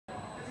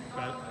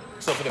Right.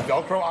 So for the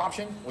Velcro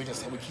option, we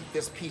keep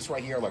this piece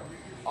right here. Look,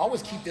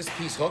 always keep this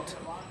piece hooked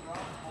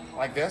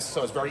like this,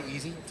 so it's very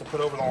easy to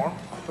put over the arm.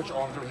 Put your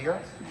arm through here,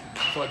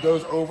 so it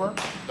goes over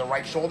the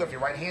right shoulder if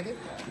you're right-handed.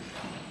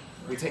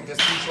 We take this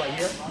piece right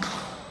here,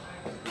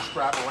 we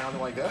strap it around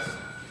it like this,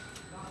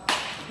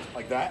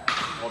 like that.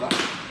 Hold on.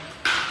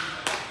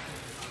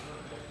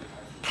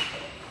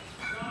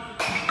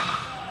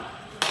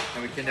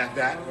 And we connect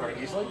that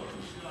very easily.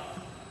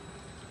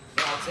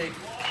 Then I'll take,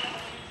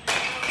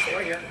 stay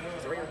right here,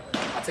 stay right here.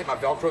 I'll take my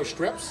Velcro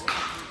strips.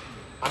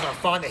 I'm gonna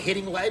find the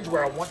hitting ledge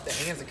where I want the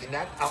hands to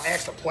connect. I'll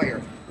ask the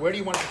player, where do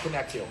you want it to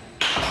connect to?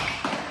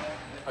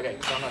 Okay,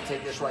 so I'm gonna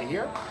take this right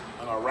here.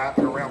 I'm gonna wrap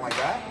it around like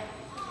that,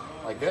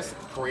 like this,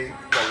 create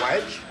the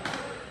wedge.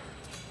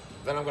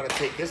 Then I'm gonna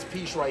take this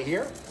piece right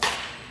here,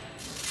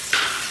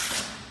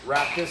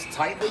 wrap this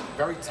tightly,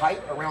 very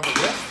tight around the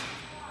wrist.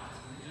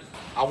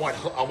 I want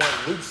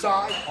loop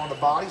side on the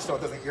body so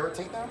it doesn't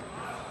irritate them.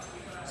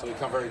 So we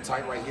come very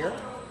tight right here.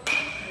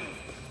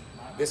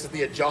 This is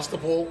the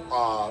adjustable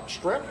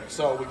strip,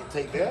 so we can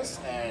take this,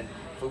 and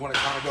if we want to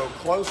kind of go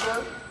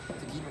closer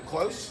to keep them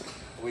close,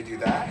 we do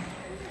that.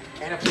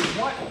 And if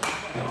we want, we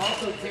can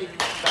also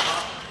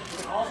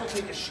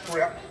take a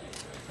strip,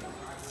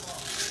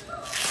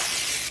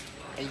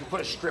 and you can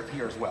put a strip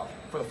here as well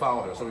for the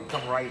follower. So we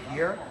come right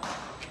here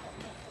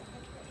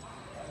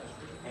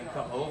and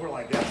come over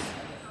like this.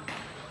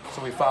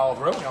 So we follow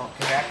through,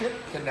 connect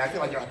it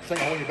like you're taking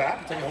a hold in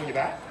your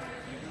back,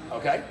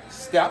 Okay,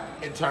 step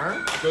and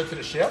turn, go to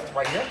the shift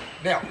right here.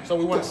 Now, so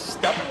we want to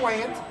step and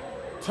land,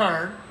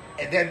 turn,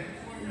 and then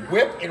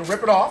whip and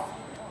rip it off,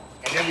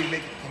 and then we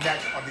make it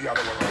connect on the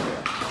other one right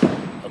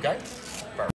there. Okay?